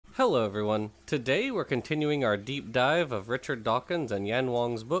Hello everyone. Today we're continuing our deep dive of Richard Dawkins and Yan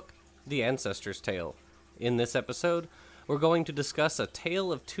Wong's book, The Ancestor's Tale. In this episode, we're going to discuss a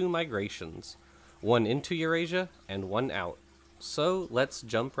tale of two migrations, one into Eurasia and one out. So let's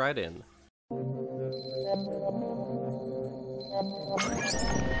jump right in.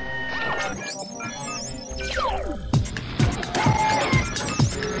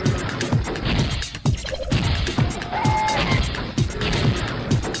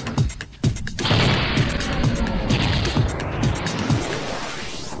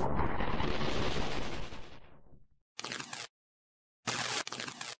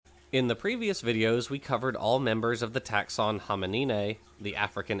 In the previous videos, we covered all members of the taxon Homininae, the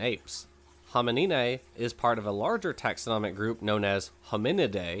African apes. Homininae is part of a larger taxonomic group known as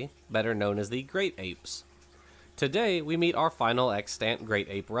Hominidae, better known as the great apes. Today, we meet our final extant great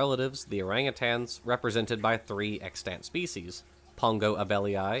ape relatives, the orangutans, represented by three extant species, Pongo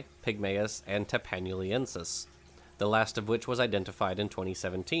abellii, Pygmaeus, and Tepanuliensis, the last of which was identified in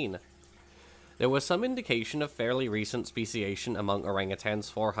 2017. There was some indication of fairly recent speciation among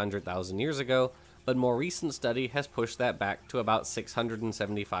orangutans 400,000 years ago, but more recent study has pushed that back to about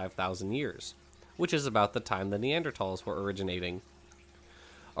 675,000 years, which is about the time the Neanderthals were originating.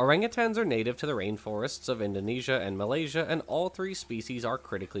 Orangutans are native to the rainforests of Indonesia and Malaysia, and all three species are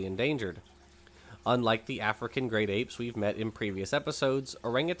critically endangered. Unlike the African great apes we've met in previous episodes,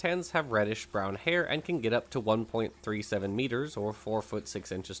 orangutans have reddish-brown hair and can get up to 1.37 meters, or 4 foot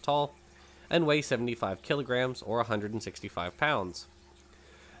 6 inches tall, and weigh 75 kilograms or 165 pounds.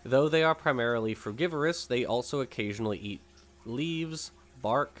 Though they are primarily frugivorous, they also occasionally eat leaves,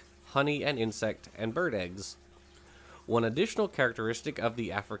 bark, honey, and insect and bird eggs. One additional characteristic of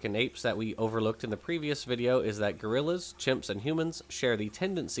the African apes that we overlooked in the previous video is that gorillas, chimps, and humans share the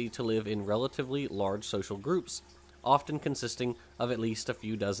tendency to live in relatively large social groups, often consisting of at least a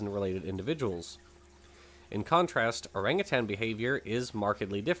few dozen related individuals. In contrast, orangutan behavior is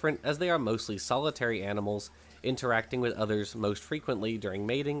markedly different, as they are mostly solitary animals, interacting with others most frequently during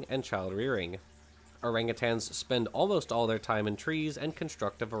mating and child rearing. Orangutans spend almost all their time in trees and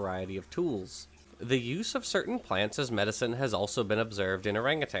construct a variety of tools. The use of certain plants as medicine has also been observed in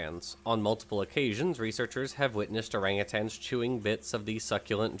orangutans. On multiple occasions, researchers have witnessed orangutans chewing bits of the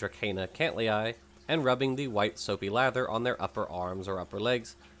succulent Dracana cantlii and rubbing the white soapy lather on their upper arms or upper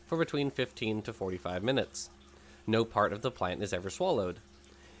legs for between 15 to 45 minutes. No part of the plant is ever swallowed.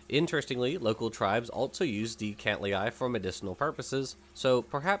 Interestingly, local tribes also use the cantlii for medicinal purposes, so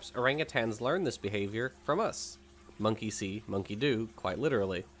perhaps orangutans learn this behavior from us. Monkey see, monkey do, quite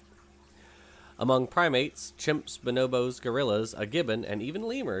literally. Among primates, chimps, bonobos, gorillas, a gibbon, and even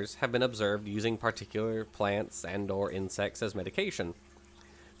lemurs have been observed using particular plants and/or insects as medication.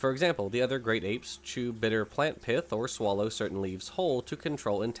 For example, the other great apes chew bitter plant pith or swallow certain leaves whole to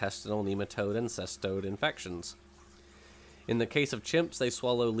control intestinal nematode and cestode infections. In the case of chimps, they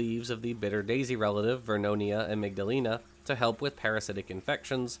swallow leaves of the bitter daisy relative Vernonia amygdalina to help with parasitic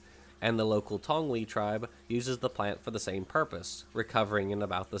infections, and the local Tongwi tribe uses the plant for the same purpose, recovering in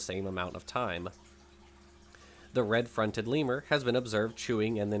about the same amount of time. The red-fronted lemur has been observed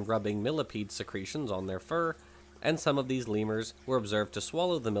chewing and then rubbing millipede secretions on their fur, and some of these lemurs were observed to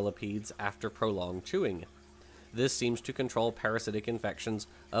swallow the millipedes after prolonged chewing. This seems to control parasitic infections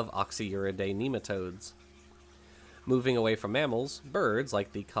of oxyuridae nematodes. Moving away from mammals, birds,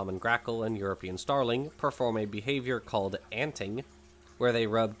 like the common grackle and European starling, perform a behavior called anting, where they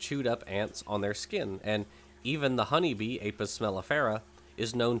rub chewed-up ants on their skin, and even the honeybee, Apis mellifera,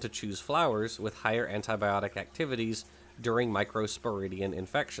 is known to choose flowers with higher antibiotic activities during microsporidian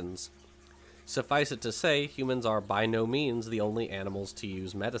infections. Suffice it to say, humans are by no means the only animals to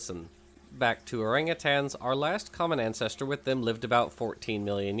use medicine. Back to orangutans, our last common ancestor with them lived about 14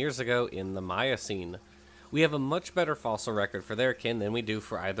 million years ago in the Myosin. We have a much better fossil record for their kin than we do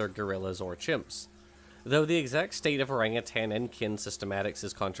for either gorillas or chimps. Though the exact state of orangutan and kin systematics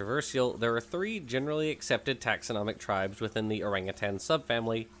is controversial, there are three generally accepted taxonomic tribes within the orangutan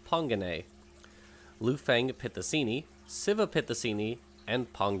subfamily, Ponginae: Lufangpithecini, Civipithecini,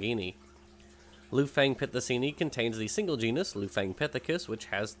 and Pongini. Lufangpithecini contains the single genus Lufangpithecus, which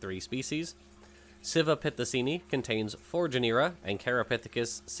has 3 species. Civipithecini contains 4 genera,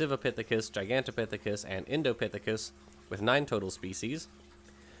 Ancarapithecus, Civipithecus, Gigantopithecus, and Endopithecus, with 9 total species.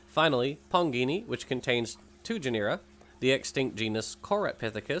 Finally, Pongini, which contains 2 genera, the extinct genus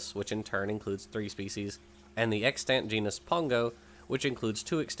Coratpithecus, which in turn includes 3 species, and the extant genus Pongo, which includes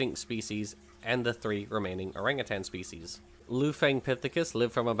 2 extinct species and the 3 remaining orangutan species. Lufangpithecus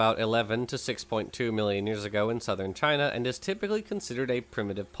lived from about 11 to 6.2 million years ago in southern China and is typically considered a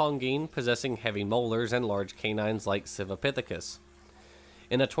primitive pongine possessing heavy molars and large canines like Civipithecus.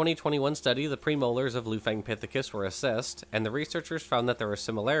 In a 2021 study, the premolars of Lufangpithecus were assessed, and the researchers found that there were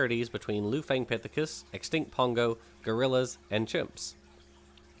similarities between Lufangpithecus, extinct pongo, gorillas, and chimps.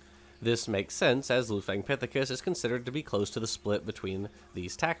 This makes sense, as Lufangpithecus is considered to be close to the split between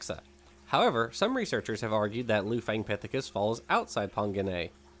these taxa. However, some researchers have argued that Lufangpithecus falls outside Ponginae.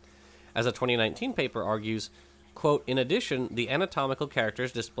 As a 2019 paper argues, quote, in addition, the anatomical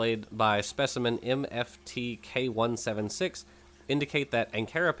characters displayed by specimen MFTK176 indicate that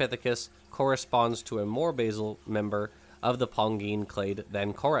Ancharopithecus corresponds to a more basal member of the Pongine clade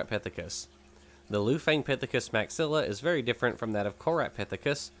than Corapithecus. The Lufangpithecus maxilla is very different from that of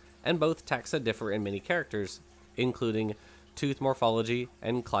Corapithecus, and both taxa differ in many characters, including tooth morphology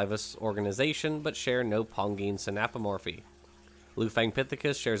and clivus organization, but share no Pongine synapomorphy.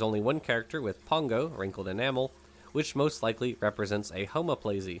 Lufangpithecus shares only one character with pongo, wrinkled enamel, which most likely represents a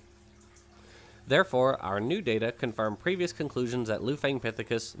homoplazy. Therefore, our new data confirm previous conclusions that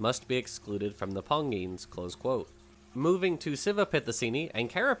Lufangpithecus must be excluded from the Pongines, close quote. Moving to Civipithecini,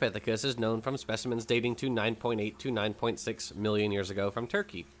 Ancharopithecus is known from specimens dating to 9.8 to 9.6 million years ago from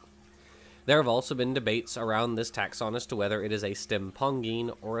Turkey. There have also been debates around this taxon as to whether it is a stem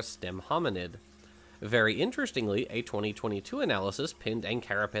pongine or a stem hominid. Very interestingly, a 2022 analysis pinned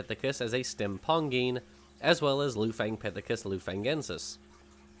Ancharopithecus as a stem pongine, as well as Lufangpithecus lufangensis.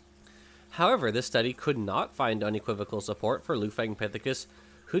 However, this study could not find unequivocal support for Lufangpithecus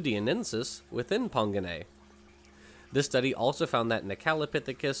hoodianensis within Ponginae. This study also found that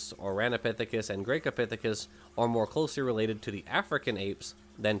Necalopithecus, Oranopithecus, and Gigantopithecus are more closely related to the African apes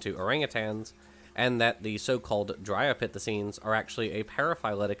than to orangutans, and that the so-called Dryopithecines are actually a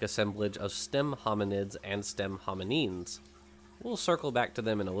paraphyletic assemblage of stem hominids and stem hominines. We'll circle back to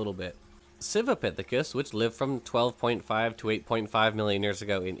them in a little bit. Civipithecus, which lived from 12.5 to 8.5 million years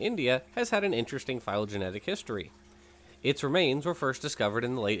ago in India, has had an interesting phylogenetic history. Its remains were first discovered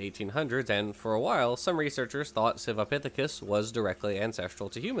in the late 1800s, and for a while, some researchers thought Civipithecus was directly ancestral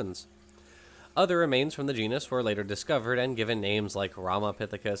to humans. Other remains from the genus were later discovered and given names like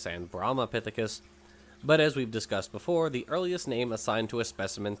Ramapithecus and Brahmapithecus, but as we've discussed before, the earliest name assigned to a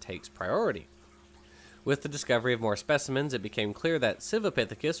specimen takes priority. With the discovery of more specimens, it became clear that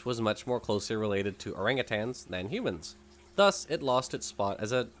Civipithecus was much more closely related to orangutans than humans. Thus, it lost its spot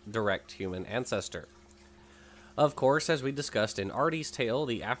as a direct human ancestor. Of course, as we discussed in Artie's tale,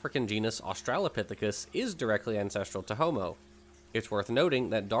 the African genus Australopithecus is directly ancestral to Homo. It's worth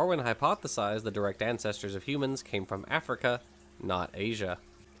noting that Darwin hypothesized the direct ancestors of humans came from Africa, not Asia.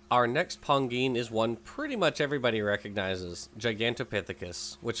 Our next pongine is one pretty much everybody recognizes,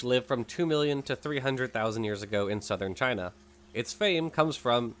 Gigantopithecus, which lived from 2 million to 300,000 years ago in southern China. Its fame comes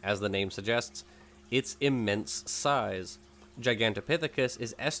from, as the name suggests, its immense size. Gigantopithecus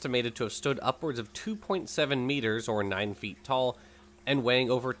is estimated to have stood upwards of 2.7 meters or 9 feet tall, and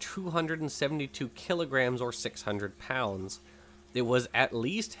weighing over 272 kilograms or 600 pounds. It was at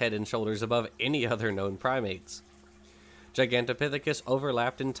least head and shoulders above any other known primates. Gigantopithecus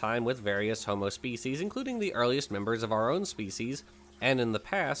overlapped in time with various Homo species, including the earliest members of our own species, and in the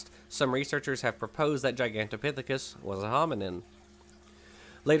past, some researchers have proposed that Gigantopithecus was a hominin.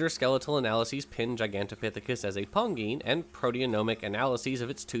 Later skeletal analyses pinned Gigantopithecus as a pongine, and proteonomic analyses of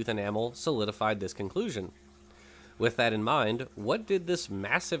its tooth enamel solidified this conclusion. With that in mind, what did this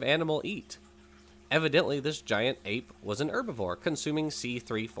massive animal eat? Evidently, this giant ape was an herbivore, consuming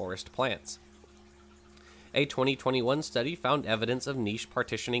C3 forest plants. A 2021 study found evidence of niche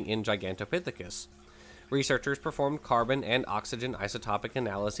partitioning in Gigantopithecus. Researchers performed carbon and oxygen isotopic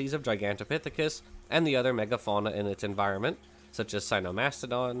analyses of Gigantopithecus and the other megafauna in its environment, such as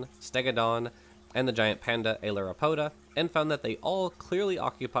Cynomastodon, Stegodon, and the giant panda Ailuropoda, and found that they all clearly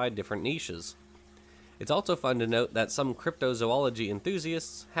occupied different niches. It's also fun to note that some cryptozoology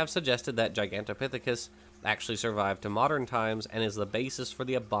enthusiasts have suggested that Gigantopithecus actually survived to modern times and is the basis for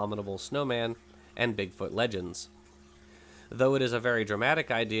the abominable snowman and Bigfoot legends. Though it is a very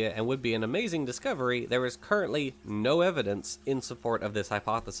dramatic idea and would be an amazing discovery, there is currently no evidence in support of this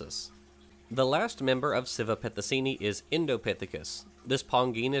hypothesis. The last member of Civipithecini is Endopithecus. This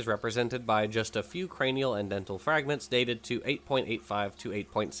pongine is represented by just a few cranial and dental fragments dated to 8.85 to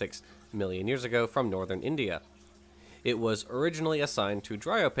 8.6 million years ago from northern India. It was originally assigned to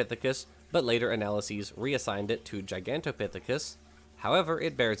Dryopithecus, but later analyses reassigned it to Gigantopithecus. However,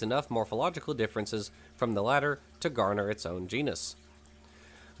 it bears enough morphological differences from the latter to garner its own genus.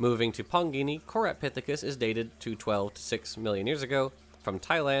 Moving to Pongini, Corapithecus is dated to 12 to 6 million years ago from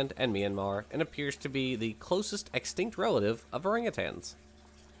Thailand and Myanmar and appears to be the closest extinct relative of orangutans.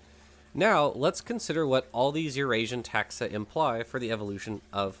 Now, let's consider what all these Eurasian taxa imply for the evolution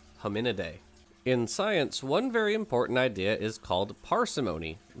of hominidae. In science, one very important idea is called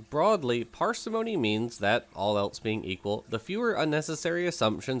parsimony. Broadly, parsimony means that, all else being equal, the fewer unnecessary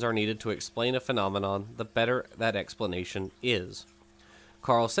assumptions are needed to explain a phenomenon, the better that explanation is.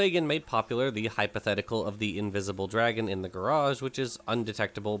 Carl Sagan made popular the hypothetical of the invisible dragon in the garage, which is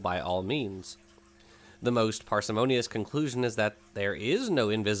undetectable by all means. The most parsimonious conclusion is that there is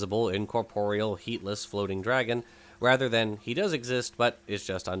no invisible, incorporeal, heatless, floating dragon, rather than he does exist, but is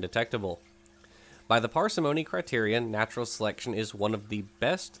just undetectable. By the parsimony criterion, natural selection is one of the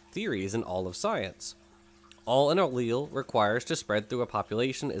best theories in all of science. All an allele requires to spread through a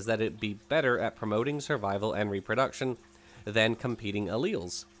population is that it be better at promoting survival and reproduction than competing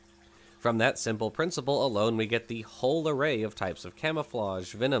alleles. From that simple principle alone, we get the whole array of types of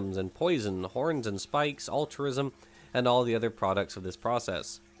camouflage, venoms and poison, horns and spikes, altruism, and all the other products of this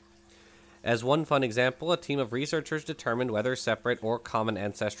process. As one fun example, a team of researchers determined whether separate or common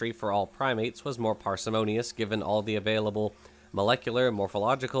ancestry for all primates was more parsimonious given all the available molecular,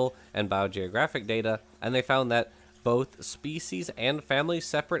 morphological, and biogeographic data, and they found that both species and family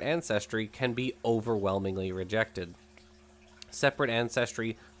separate ancestry can be overwhelmingly rejected. Separate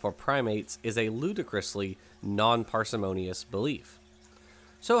ancestry for primates is a ludicrously non-parsimonious belief.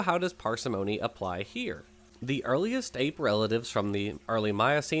 So how does parsimony apply here? The earliest ape relatives from the early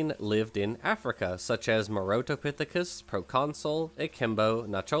Miocene lived in Africa, such as Morotopithecus, Proconsul, Akimbo,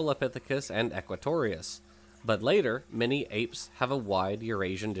 Nacholopithecus, and Equatorius. But later, many apes have a wide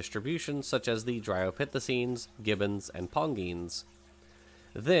Eurasian distribution, such as the Dryopithecines, gibbons, and pongines.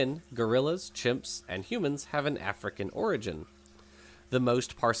 Then, gorillas, chimps, and humans have an African origin. The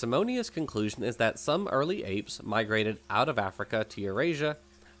most parsimonious conclusion is that some early apes migrated out of Africa to Eurasia,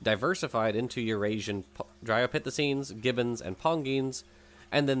 diversified into Eurasian Dryopithecines, gibbons, and pongines,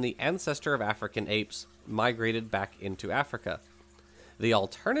 and then the ancestor of African apes migrated back into Africa. The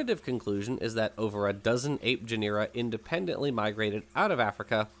alternative conclusion is that over a dozen ape genera independently migrated out of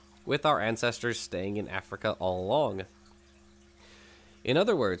Africa, with our ancestors staying in Africa all along. In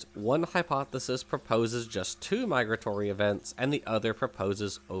other words, one hypothesis proposes just 2 migratory events, and the other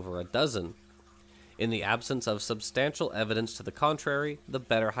proposes over a dozen. In the absence of substantial evidence to the contrary, the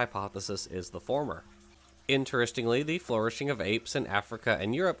better hypothesis is the former. Interestingly, the flourishing of apes in Africa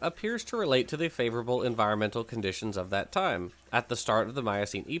and Europe appears to relate to the favorable environmental conditions of that time. At the start of the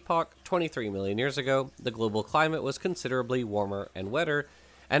Miocene epoch, 23 million years ago, the global climate was considerably warmer and wetter,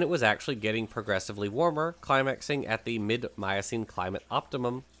 and it was actually getting progressively warmer, climaxing at the mid-Miocene climate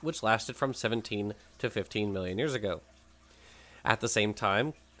optimum, which lasted from 17 to 15 million years ago. At the same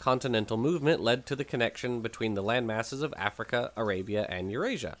time, continental movement led to the connection between the landmasses of Africa, Arabia, and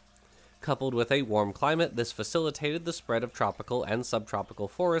Eurasia. Coupled with a warm climate, this facilitated the spread of tropical and subtropical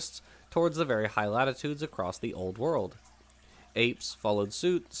forests towards the very high latitudes across the Old World. Apes followed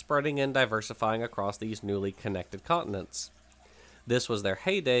suit, spreading and diversifying across these newly connected continents. This was their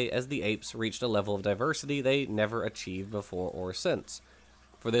heyday as the apes reached a level of diversity they never achieved before or since.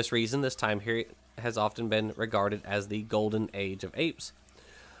 For this reason, this time period has often been regarded as the Golden Age of Apes,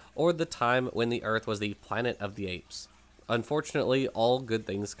 or the time when the Earth was the planet of the apes. Unfortunately, all good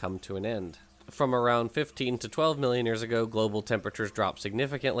things come to an end. From around 15 to 12 million years ago, global temperatures dropped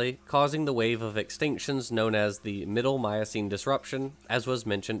significantly, causing the wave of extinctions known as the Middle Miocene Disruption, as was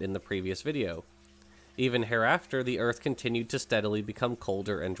mentioned in the previous video. Even hereafter, the Earth continued to steadily become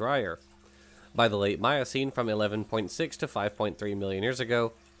colder and drier. By the late Miocene, from 11.6 to 5.3 million years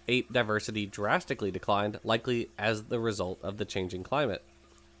ago, ape diversity drastically declined, likely as the result of the changing climate.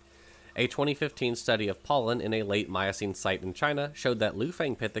 A 2015 study of pollen in a late Miocene site in China showed that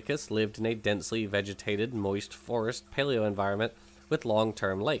Lufangpithecus lived in a densely vegetated, moist forest paleoenvironment with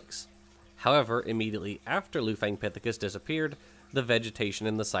long-term lakes. However, immediately after Lufangpithecus disappeared, the vegetation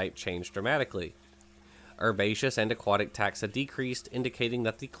in the site changed dramatically. Herbaceous and aquatic taxa decreased, indicating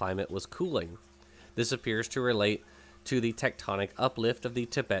that the climate was cooling. This appears to relate to the tectonic uplift of the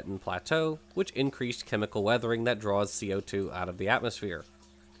Tibetan Plateau, which increased chemical weathering that draws CO2 out of the atmosphere.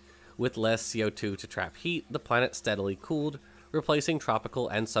 With less CO2 to trap heat, the planet steadily cooled, replacing tropical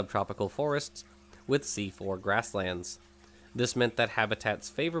and subtropical forests with C4 grasslands. This meant that habitats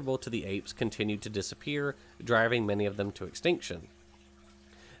favorable to the apes continued to disappear, driving many of them to extinction.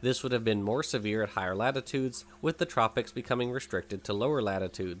 This would have been more severe at higher latitudes, with the tropics becoming restricted to lower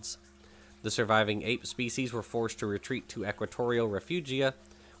latitudes. The surviving ape species were forced to retreat to equatorial refugia,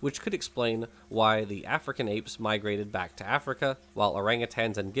 which could explain why the African apes migrated back to Africa, while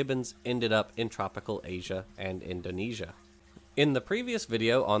orangutans and gibbons ended up in tropical Asia and Indonesia. In the previous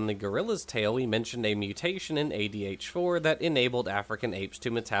video on the gorilla's tail, we mentioned a mutation in ADH4 that enabled African apes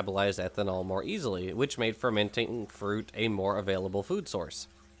to metabolize ethanol more easily, which made fermenting fruit a more available food source.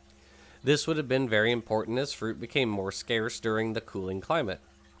 This would have been very important as fruit became more scarce during the cooling climate.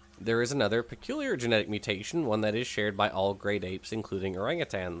 There is another peculiar genetic mutation, one that is shared by all great apes, including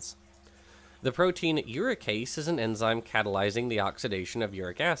orangutans. The protein uricase is an enzyme catalyzing the oxidation of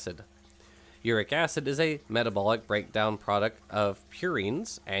uric acid. Uric acid is a metabolic breakdown product of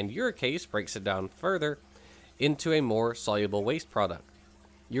purines, and uricase breaks it down further into a more soluble waste product.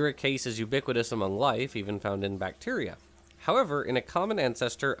 Uricase is ubiquitous among life, even found in bacteria. However, in a common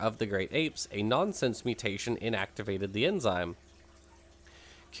ancestor of the great apes, a nonsense mutation inactivated the enzyme.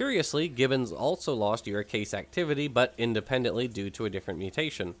 Curiously, gibbons also lost uricase activity, but independently due to a different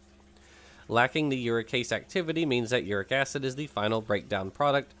mutation. Lacking the uricase activity means that uric acid is the final breakdown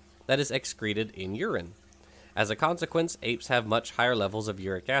product that is excreted in urine. As a consequence, apes have much higher levels of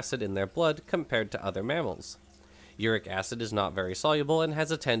uric acid in their blood compared to other mammals. Uric acid is not very soluble and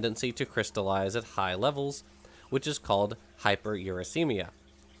has a tendency to crystallize at high levels, which is called hyperuricemia.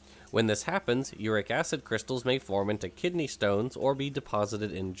 When this happens, uric acid crystals may form into kidney stones or be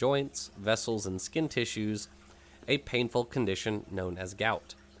deposited in joints, vessels, and skin tissues, a painful condition known as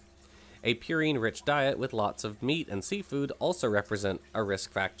gout. A purine-rich diet with lots of meat and seafood also represent a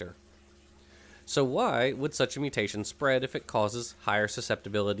risk factor. So why would such a mutation spread if it causes higher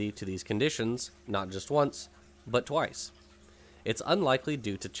susceptibility to these conditions, not just once, but twice? It's unlikely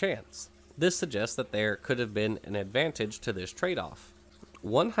due to chance. This suggests that there could have been an advantage to this trade-off.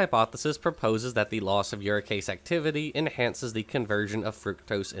 One hypothesis proposes that the loss of uricase activity enhances the conversion of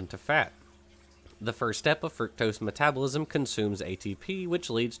fructose into fat. The first step of fructose metabolism consumes ATP, which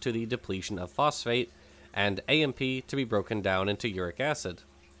leads to the depletion of phosphate, and AMP to be broken down into uric acid.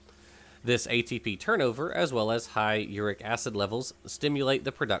 This ATP turnover, as well as high uric acid levels, stimulate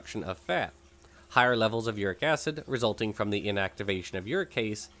the production of fat. Higher levels of uric acid, resulting from the inactivation of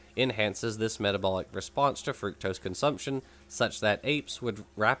uricase, enhances this metabolic response to fructose consumption, such that apes would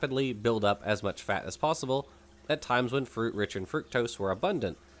rapidly build up as much fat as possible at times when fruit rich in fructose were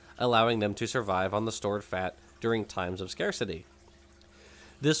abundant, allowing them to survive on the stored fat during times of scarcity.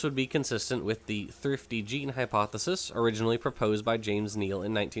 This would be consistent with the Thrifty Gene hypothesis, originally proposed by James Neal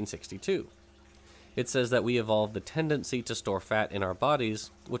in 1962. It says that we evolved the tendency to store fat in our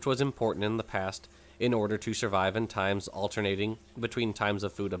bodies, which was important in the past, in order to survive in times alternating between times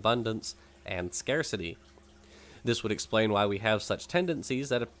of food abundance and scarcity. This would explain why we have such tendencies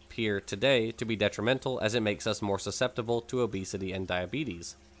that appear today to be detrimental, as it makes us more susceptible to obesity and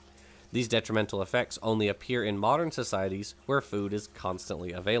diabetes. These detrimental effects only appear in modern societies where food is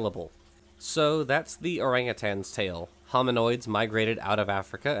constantly available. So that's the orangutan's tale. Hominoids migrated out of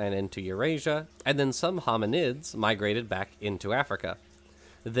Africa and into Eurasia, and then some hominids migrated back into Africa.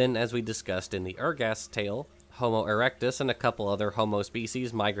 Then, as we discussed in the Uricase tale, Homo erectus and a couple other Homo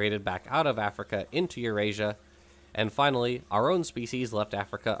species migrated back out of Africa into Eurasia, and finally, our own species left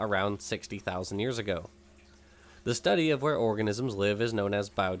Africa around 60,000 years ago. The study of where organisms live is known as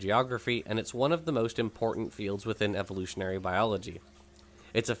biogeography, and it's one of the most important fields within evolutionary biology.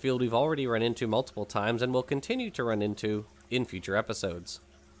 It's a field we've already run into multiple times and will continue to run into in future episodes.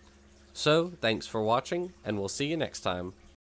 So, thanks for watching, and we'll see you next time.